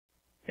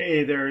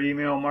Hey there,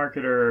 email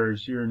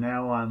marketers. You're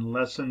now on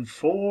lesson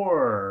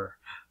 4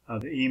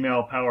 of the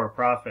Email Power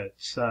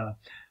Profits.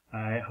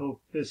 I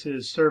hope this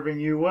is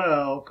serving you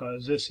well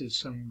because this is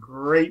some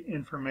great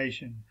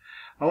information.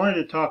 I wanted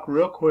to talk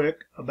real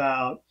quick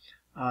about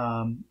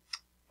optimizing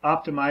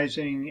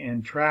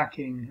and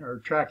tracking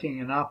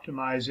and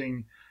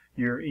optimizing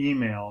your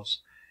emails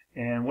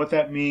and what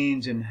that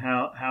means and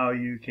how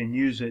you can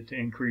use it to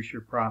increase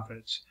your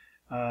profits.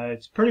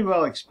 It's pretty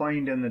well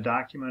explained in the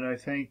document, I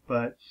think,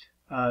 but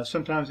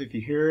sometimes if you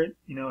hear it,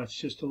 it's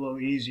just a little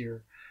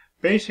easier.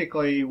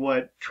 Basically,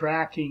 what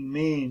tracking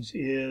means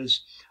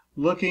is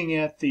looking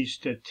at the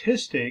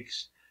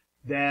statistics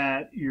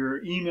that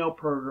your email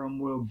program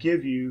will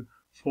give you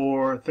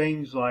for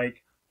things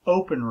like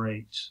open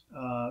rates.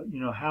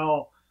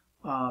 How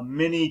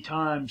many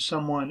times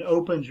someone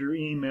opens your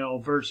email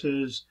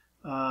versus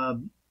how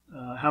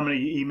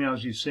many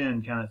emails you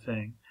send, kind of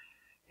thing.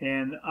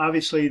 And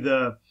obviously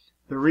the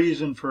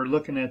reason for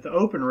looking at the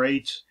open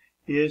rates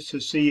is to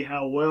see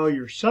how well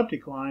your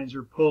subject lines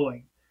are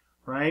pulling,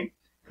 right?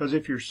 Because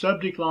if your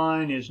subject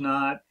line is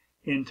not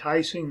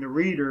enticing the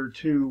reader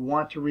to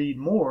want to read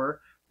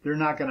more, they're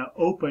not going to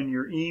open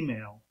your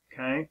email,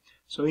 okay?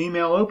 So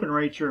email open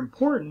rates are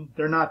important.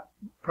 They're not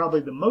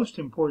probably the most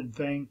important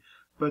thing,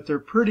 but they're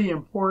pretty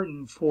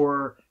important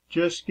for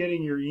just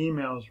getting your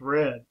emails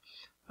read.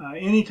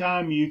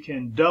 Anytime you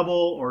can double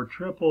or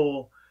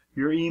triple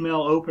your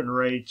email open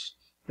rates,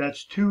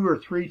 that's 2 or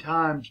 3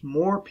 times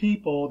more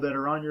people that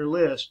are on your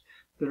list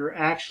that are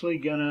actually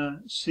going to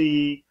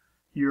see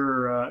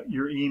your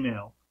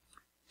email.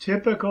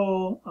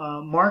 Typical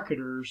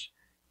marketers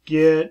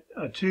get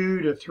a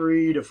 2 to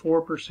 3 to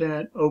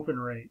 4% open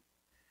rate.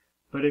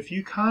 But if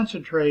you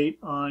concentrate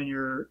on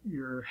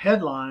your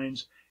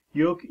headlines,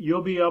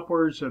 you'll be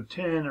upwards of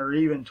 10 or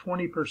even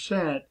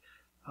 20%.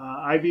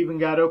 I've even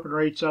got open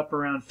rates up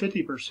around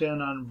 50%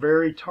 on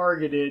very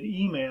targeted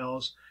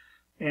emails.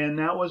 And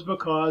that was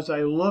because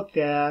I looked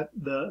at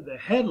the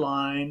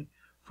headline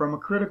from a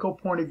critical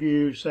point of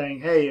view,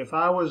 saying, hey, if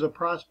I was a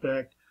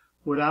prospect,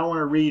 would I want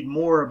to read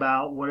more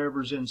about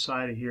whatever's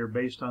inside of here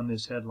based on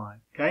this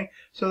headline? Okay,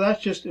 so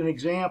that's just an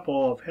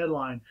example of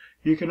headline.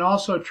 You can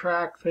also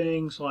track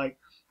things like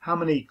how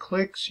many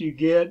clicks you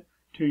get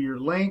to your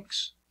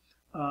links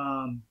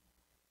and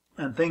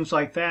things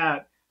like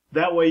that.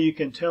 That way you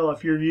can tell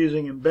if you're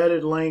using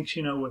embedded links,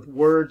 with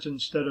words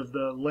instead of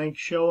the link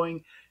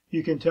showing.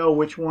 You can tell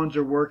which ones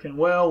are working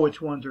well,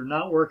 which ones are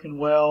not working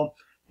well.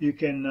 You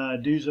can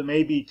do some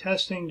A/B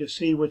testing to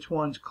see which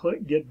ones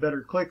get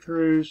better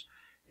click-throughs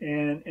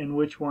and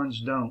which ones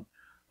don't.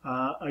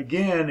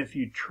 Again, if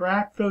you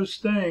track those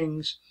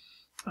things,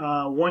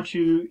 once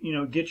you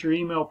get your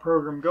email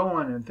program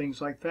going and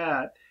things like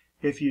that,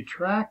 if you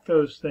track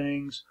those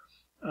things,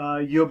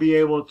 you'll be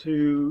able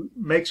to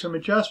make some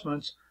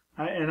adjustments.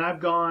 And I've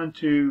gone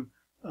to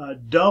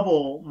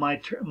double my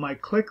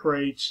click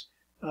rates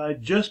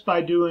just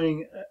by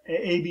doing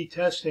A/B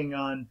testing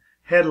on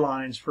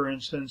headlines, for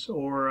instance,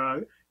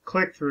 or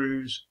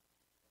click-throughs,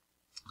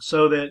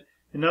 so that,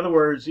 in other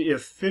words,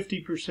 if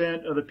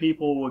 50% of the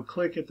people would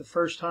click it the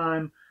first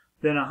time,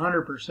 then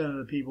 100% of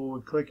the people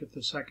would click it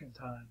the second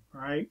time,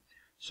 right?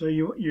 So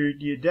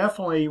you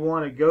definitely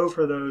want to go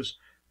for those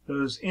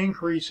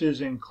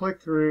increases in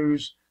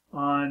click-throughs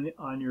on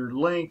your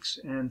links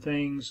and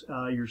things,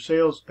 your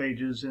sales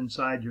pages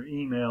inside your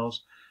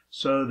emails,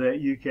 so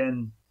that you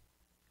can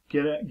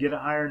get a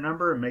higher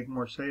number and make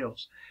more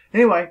sales.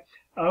 Anyway,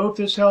 I hope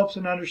this helps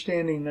in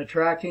understanding the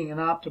tracking and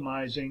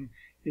optimizing.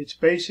 It's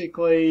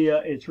basically,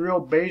 it's real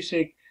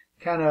basic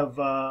kind of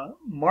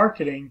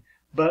marketing,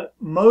 but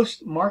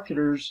most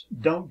marketers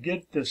don't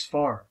get this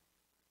far.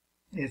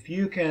 If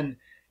you can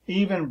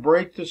even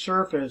break the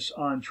surface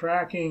on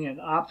tracking and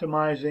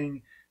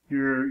optimizing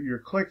your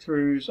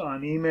click-throughs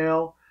on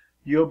email,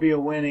 you'll be a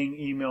winning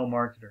email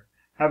marketer.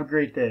 Have a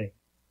great day.